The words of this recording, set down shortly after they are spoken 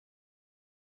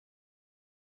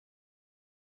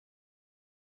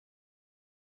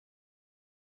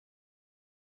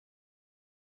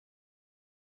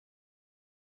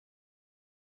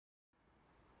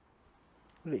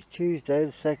Well, it's Tuesday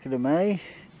the 2nd of May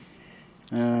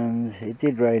and it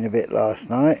did rain a bit last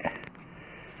night,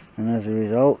 and as a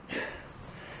result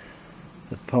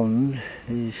the pond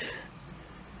is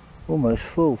almost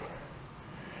full.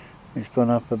 It's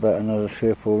gone up about another 3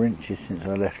 or 4 inches since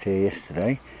I left here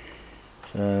yesterday,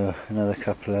 so another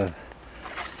couple of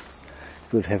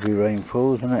good heavy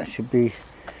rainfalls and that should be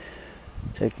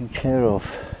taken care of.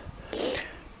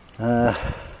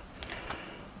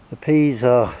 The peas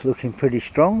are looking pretty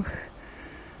strong.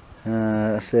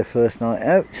 That's their first night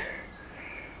out,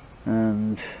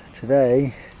 and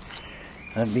today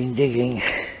I've been digging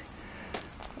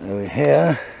over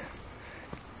here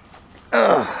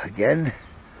again,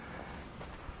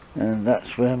 and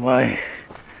that's where my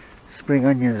spring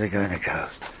onions are going to go.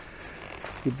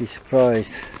 You'd be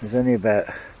surprised, there's only about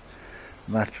a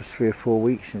matter of 3 or 4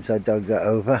 weeks since I dug that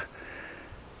over,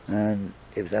 and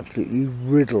it was absolutely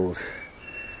riddled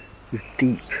with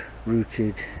deep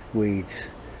rooted weeds,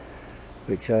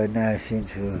 which I now seem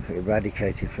to have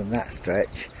eradicated from that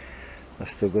stretch. I've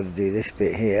still got to do this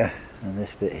bit here and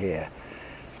this bit here,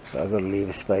 but I've got to leave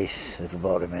a space at the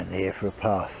bottom end here for a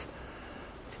path,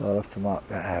 so I'll have to mark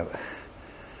that out.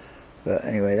 But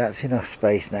anyway, that's enough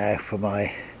space now for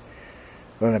my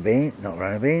spring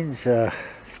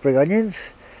onions,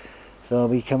 so I'll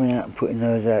be coming out and putting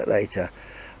those out later.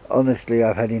 Honestly,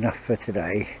 I've had enough for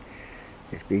today.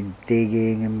 It's been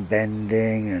digging and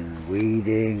bending and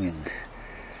weeding, and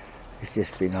it's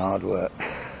just been hard work.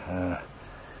 I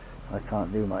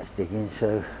can't do much digging,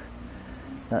 so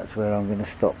that's where I'm going to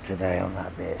stop today on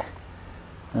that bit.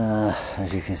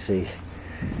 As you can see,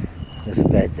 there's a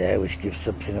bed there which gives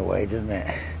something away, doesn't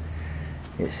it?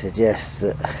 It suggests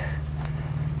that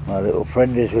my little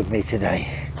friend is with me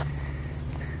today.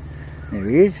 There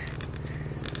he is.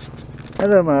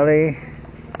 Hello, Molly.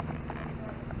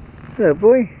 Hello,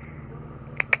 boy.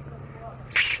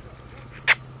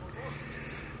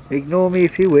 Ignore me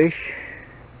if you wish.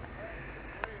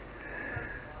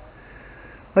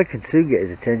 I can soon get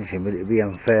his attention, but it would be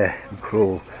unfair and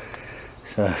cruel,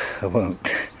 so I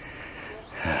won't.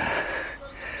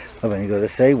 I've only got to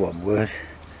say one word. Do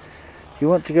you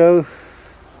want to go,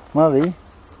 Molly?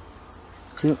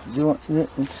 Do you want to?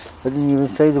 I didn't even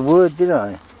say the word, did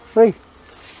I? Wait,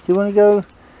 do you want to go?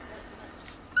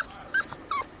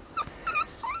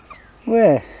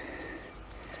 Where?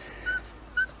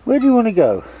 Where do you want to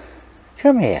go?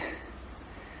 Come here.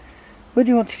 Where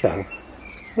do you want to go?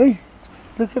 Wait,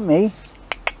 look at me.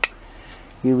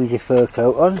 You with your fur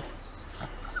coat on.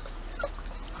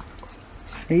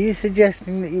 Are you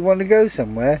suggesting that you want to go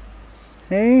somewhere?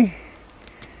 Eh?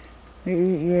 Yeah,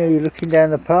 you're looking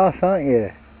down the path, aren't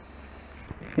you?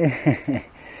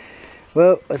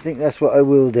 Well, I think that's what I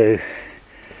will do.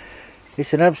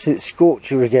 It's an absolute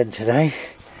scorcher again today.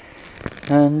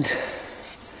 And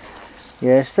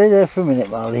yeah, stay there for a minute,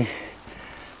 Marley,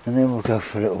 and then we'll go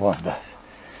for a little wander.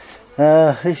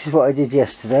 This is what I did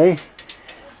yesterday,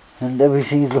 and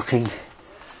everything's looking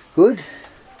good.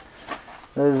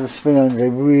 Those are the spring onions,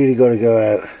 they've really got to go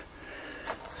out,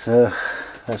 so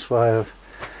that's why I've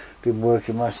been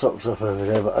working my socks off over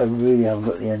there, but I really haven't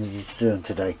got the energy to do them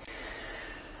today.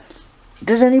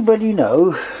 Does anybody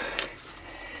know,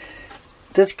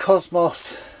 does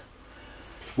Cosmos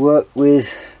work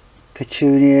with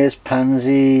petunias,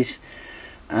 pansies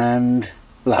and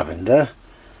lavender?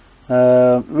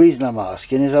 The reason I'm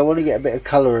asking is I want to get a bit of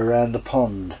colour around the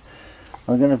pond.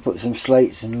 I'm going to put some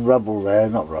slates and rubble there,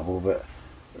 not rubble but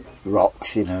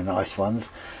rocks, you know, nice ones,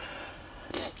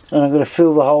 and I'm going to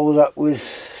fill the holes up with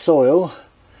soil,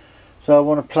 so I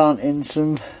want to plant in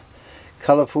some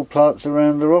colourful plants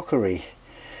around the rockery.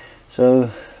 So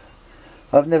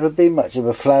I've never been much of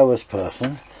a flowers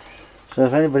person, so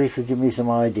if anybody could give me some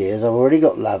ideas. I've already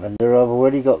got lavender, I've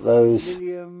already got those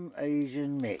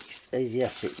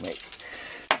Asiatic mixed.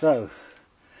 So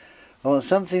I want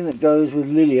something that goes with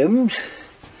liliums,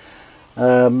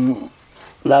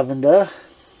 lavender.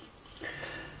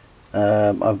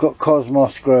 I've got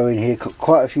cosmos growing here,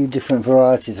 quite a few different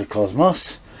varieties of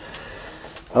cosmos.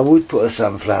 I would put a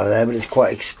sunflower there, but it's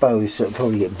quite exposed, so it'll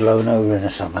probably get blown over in the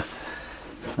summer.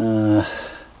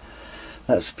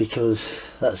 That's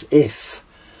if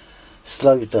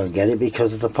slugs don't get it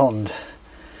because of the pond.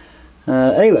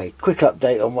 Anyway, quick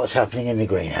update on what's happening in the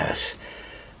greenhouse.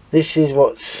 This is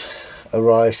what's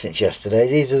arrived since yesterday.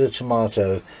 These are the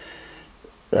tomato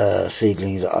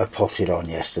seedlings that I potted on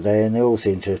yesterday, and they all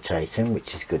seem to have taken,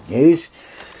 which is good news.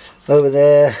 Over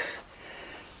there, a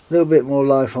little bit more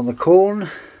life on the corn,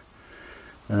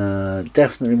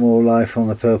 definitely more life on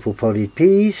the purple podded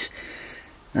peas,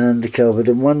 and the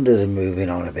Kelvedon Wonders are moving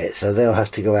on a bit, so they'll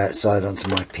have to go outside onto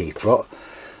my pea plot.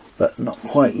 but not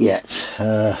quite yet.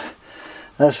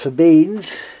 As for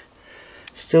beans,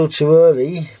 still too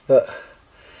early, but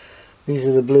these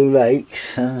are the Blue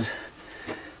Lakes and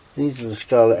these are the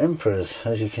Scarlet Emperors,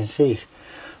 as you can see.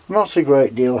 Not a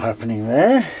great deal happening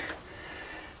there.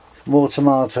 More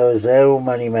tomatoes there, all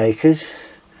money makers.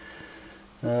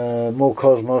 More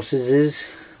cosmoses,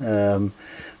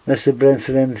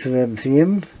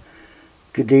 Mesobrenthilenthium,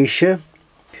 Gadesha.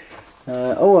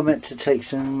 Oh, I meant to take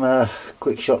some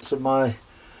quick shots of my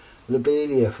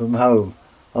lobelia from home.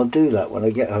 I'll do that when I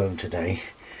get home today,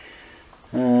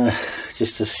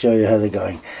 just to show you how they're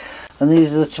going. And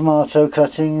these are the tomato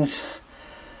cuttings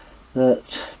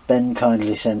that Ben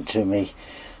kindly sent to me.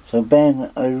 So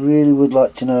Ben, I really would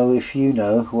like to know if you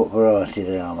know what variety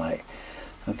they are, mate.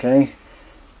 Okay.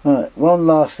 Right, one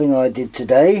last thing I did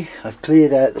today, I've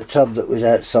cleared out the tub that was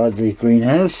outside the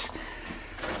greenhouse,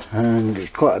 and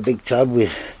it's quite a big tub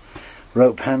with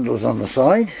rope handles on the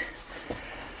side,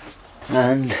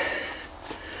 and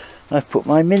I've put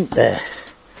my mint there,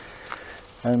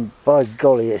 and by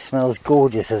golly it smells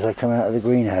gorgeous as I come out of the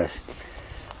greenhouse.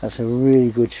 That's a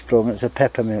really good strong, it's a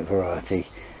peppermint variety,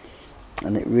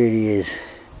 and it really is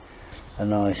a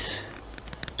nice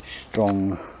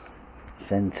strong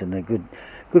scent and a good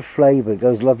flavour. It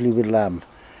goes lovely with lamb.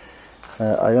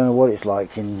 I don't know what it's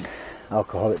like in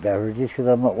alcoholic beverages because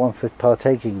I'm not one for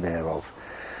partaking thereof,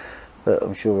 but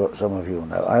I'm sure some of you will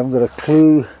know. I haven't got a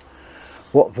clue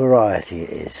what variety it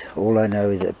is. All I know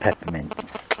is a peppermint.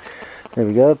 There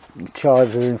we go. The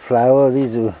chives are in flower.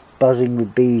 These were buzzing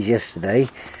with bees yesterday,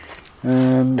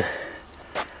 and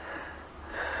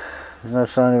there's no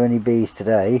sign of any bees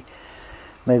today.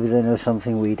 Maybe they know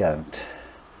something we don't.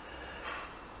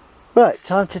 Right,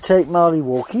 time to take Marley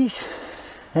walkies.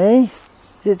 Hey,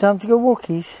 is it time to go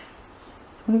walkies?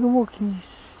 Want to go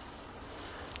walkies?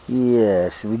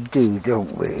 Yes, we do,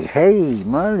 don't we? Hey,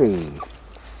 Marley.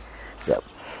 Yep.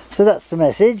 So that's the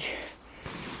message.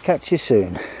 Catch you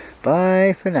soon.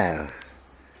 Bye for now.